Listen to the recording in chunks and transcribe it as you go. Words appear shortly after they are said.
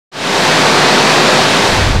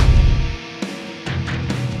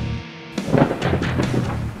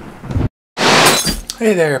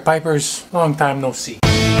Hey there, Pipers. Long time no see.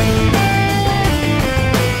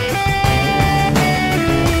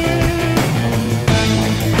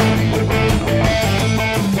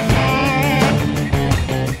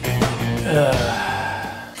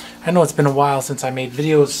 I know it's been a while since I made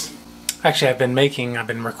videos. Actually, I've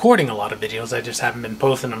been recording a lot of videos. I just haven't been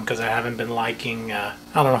posting them because I haven't been liking, I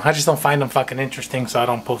don't know, I just don't find them fucking interesting, so I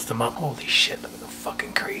don't post them up. Holy shit, look at the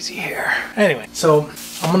fucking crazy hair. Anyway, so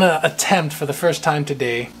I'm gonna attempt for the first time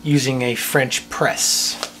today using a French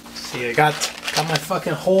press. See, I got my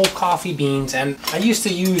fucking whole coffee beans, and I used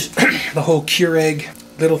to use the whole Keurig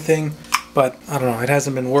little thing, but I don't know, it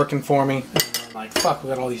hasn't been working for me. I'm like, fuck, we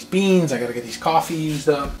got all these beans, I gotta get these coffee used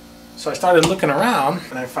up. So I started looking around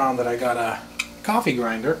and I found that I got a coffee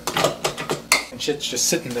grinder and shit's just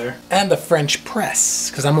sitting there, and a French press,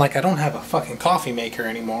 because I'm like, I don't have a fucking coffee maker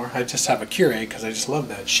anymore. I just have a Keurig because I just love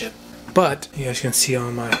that shit. But you guys can see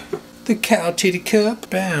on the cow titty cup,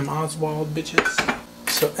 bam, Oswald bitches.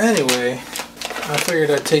 So anyway, I figured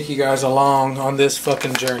I'd take you guys along on this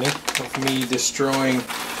fucking journey of me destroying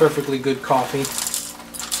perfectly good coffee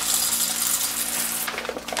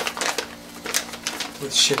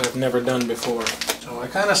with shit I've never done before. So I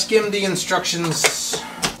kind of skimmed the instructions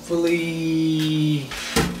fully.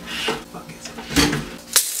 Fuck it.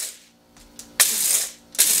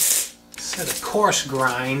 Set a coarse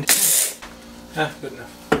grind. Ah, good enough.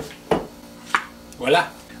 Voila.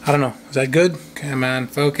 I don't know. Is that good? Come on,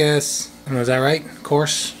 focus. I don't know, is that right?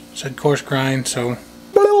 Coarse. Said coarse grind. So.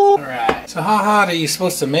 Alright. So how hot are you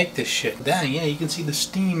supposed to make this shit? Dang, yeah, you can see the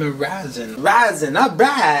steam rising. Rising, not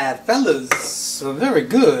bad, fellas. So very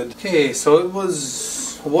good. Okay, so it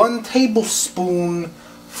was 1 tablespoon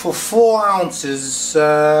for 4 ounces.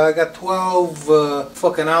 I got 12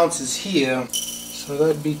 fucking ounces here. So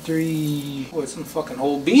that'd be 3... Boy, some fucking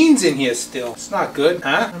whole beans in here still. It's not good,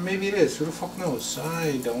 huh? Or maybe it is. Who the fuck knows?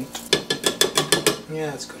 I don't.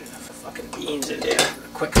 Yeah, it's good enough for fucking beans in there.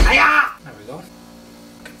 Quick. Hiya! There we go.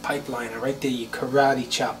 Pipeliner right there, you karate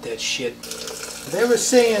chop that shit. They were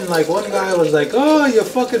saying, like, one guy was like, oh, you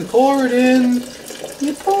fucking pour it in.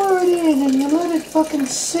 You pour it in and you let it fucking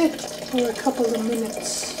sit for a couple of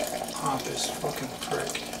minutes. Oh, this fucking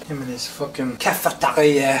prick. Him and his fucking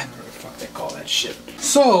cafeteria. Whatever the fuck they call that shit.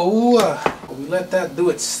 So, we let that do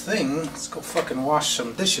its thing. Let's go fucking wash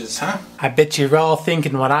some dishes, huh? I bet you're all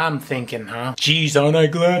thinking what I'm thinking, huh? Jeez, aren't I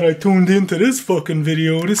glad I tuned into this fucking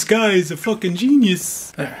video. This guy is a fucking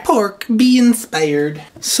genius. Right. Pork be inspired.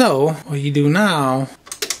 So, what you do now,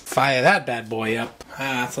 fire that bad boy up.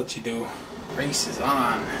 Ah, that's what you do. Race is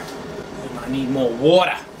on. I need more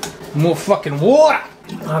water. More fucking water.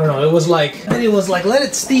 I don't know, it was like let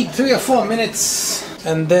it steep 3 or 4 minutes.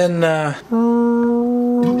 And then,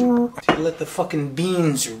 let the fucking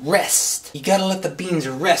beans rest. You gotta let the beans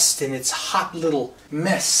rest in its hot little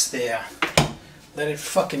mess there. Let it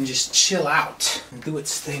fucking just chill out and do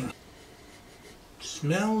its thing.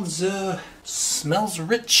 Smells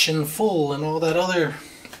rich and full and all that other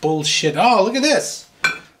bullshit. Oh, look at this.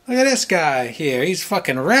 Look at this guy here. He's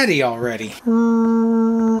fucking ready already.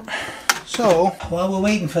 So, while we're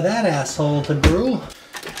waiting for that asshole to brew,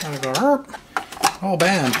 gotta go herp. Oh,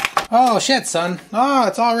 bam. Oh, shit, son. Oh,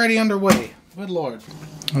 it's already underway. Good lord.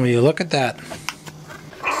 Will you look at that?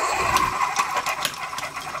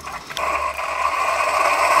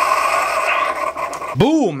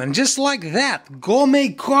 Boom! And just like that, gourmet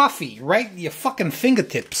coffee right at your fucking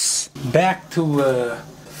fingertips. Back to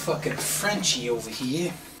fucking Frenchie over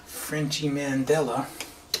here. Frenchie Mandela.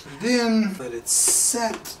 Then let it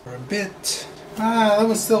set for a bit. Ah, that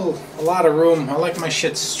was still a lot of room. I like my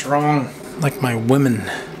shit strong. Like my women.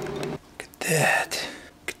 Look at that.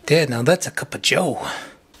 Look at that. Now that's a cup of joe.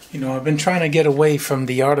 You know, I've been trying to get away from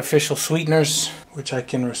the artificial sweeteners, which I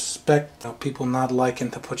can respect. People not liking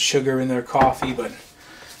to put sugar in their coffee, but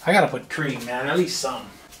I gotta put cream, man. At least some.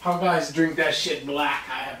 How guys drink that shit black,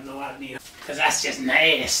 I have no idea. Because that's just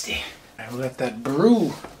nasty. I'll let that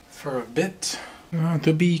brew for a bit.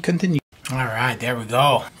 To be continued. Alright, there we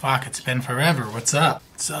go. Fuck, it's been forever. What's up?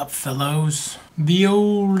 What's up, fellows? The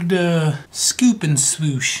old scoop and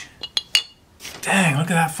swoosh. Dang,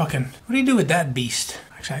 look at that fucking... What do you do with that beast?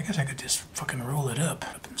 Actually, I guess I could just fucking roll it up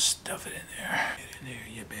and stuff it in there. Get in there,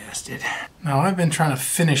 you bastard. Now, I've been trying to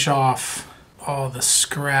finish off all the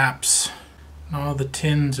scraps and all the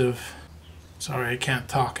tins of... Sorry, I can't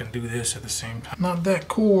talk and do this at the same time. Not that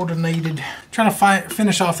coordinated. Trying to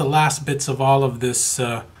finish off the last bits of all of this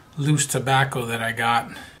loose tobacco that I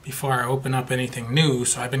got before I open up anything new.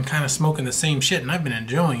 So I've been kind of smoking the same shit and I've been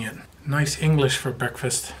enjoying it. Nice English for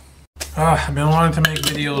breakfast. I've been wanting to make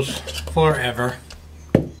videos forever.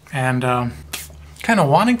 And kind of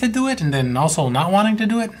wanting to do it and then also not wanting to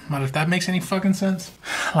do it. But if that makes any fucking sense.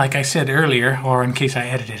 Like I said earlier, or in case I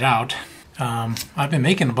edit it out, I've been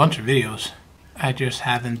making a bunch of videos. I just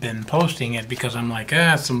haven't been posting it because I'm like,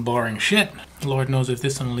 some boring shit. Lord knows if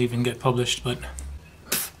this one will even get published, but...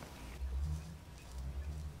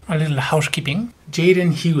 A little housekeeping.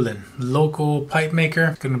 Jaden Hewlin, local pipe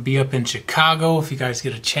maker. Gonna be up in Chicago if you guys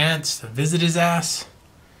get a chance to visit his ass.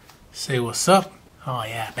 Say what's up. Oh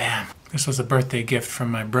yeah, bam. This was a birthday gift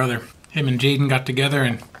from my brother. Him and Jaden got together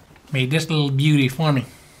and made this little beauty for me.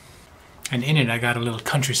 And in it I got a little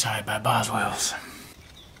Countryside by Boswell's.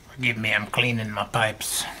 Forgive me, I'm cleaning my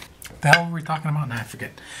pipes. The hell were we talking about? Nah, I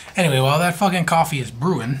forget. Anyway, while that fucking coffee is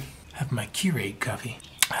brewing, I have my Keurig coffee.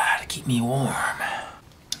 To keep me warm.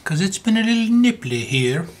 Cause it's been a little nipply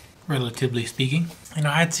here, relatively speaking. You know,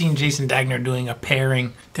 I had seen Jason Dagner doing a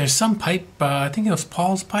pairing. There's some pipe, I think it was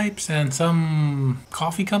Paul's Pipes and some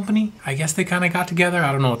coffee company. I guess they kind of got together.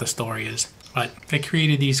 I don't know what the story is. But they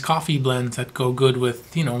created these coffee blends that go good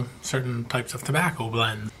with, you know, certain types of tobacco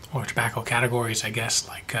blends. Or tobacco categories, I guess,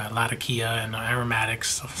 like Latakia and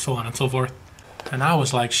aromatics, so on and so forth. And I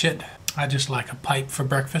was like, shit, I just like a pipe for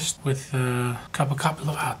breakfast with a cup of coffee.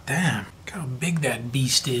 Look, oh, damn. Look how big that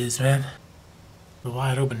beast is, man. The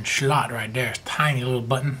wide open slot right there. Tiny little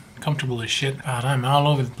button. Comfortable as shit. God, I'm all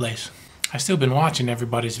over the place. I've still been watching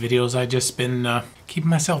everybody's videos. I just been keeping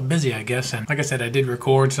myself busy, I guess. And like I said, I did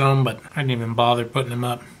record some, but I didn't even bother putting them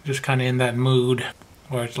up. Just kind of in that mood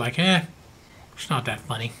where it's like, it's not that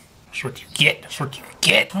funny. That's what you get. That's what you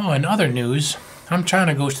get. Oh, and other news. I'm trying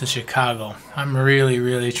to go to Chicago. I'm really,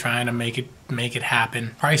 really trying to make it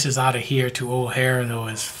happen. Prices out of here to O'Hare, though,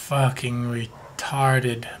 is fucking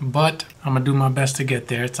retarded. But I'm gonna do my best to get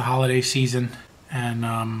there. It's a holiday season, and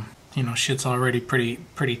you know, shit's already pretty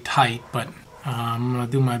tight. But I'm gonna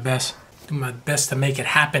do my best to make it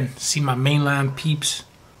happen. See my mainland peeps.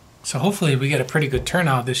 So hopefully we get a pretty good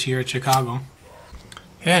turnout this year at Chicago.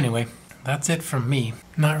 Yeah, anyway. That's it from me.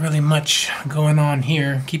 Not really much going on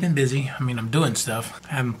here. Keeping busy. I mean, I'm doing stuff.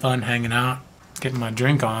 Having fun hanging out. Getting my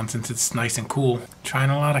drink on since it's nice and cool.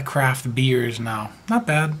 Trying a lot of craft beers now. Not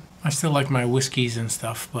bad. I still like my whiskeys and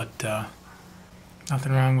stuff, but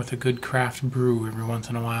nothing wrong with a good craft brew every once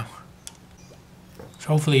in a while. So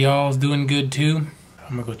hopefully y'all's doing good too.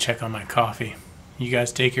 I'm gonna go check on my coffee. You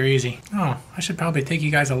guys take her easy. Oh, I should probably take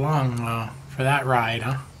you guys along for that ride,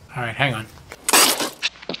 huh? Alright, hang on.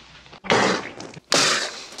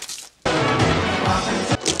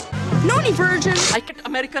 Noni virgin! I get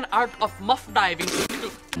American art of muff diving.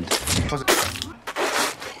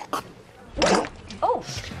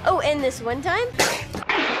 Oh, and this one time?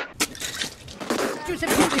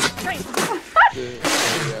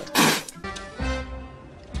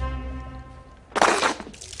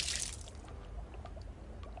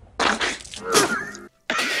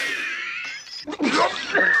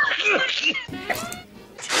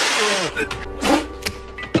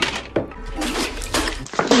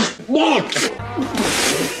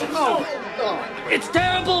 It's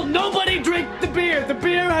terrible! Nobody drink the beer! The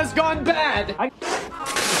beer has gone bad!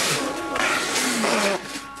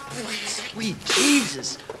 Sweet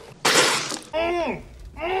Jesus!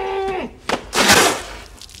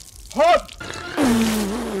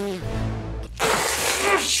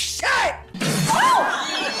 Shit!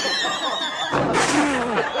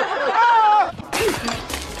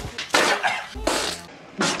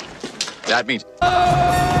 That means...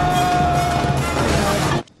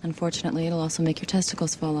 Unfortunately, it'll also make your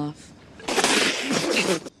testicles fall off.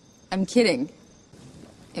 I'm kidding.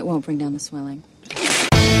 It won't bring down the swelling.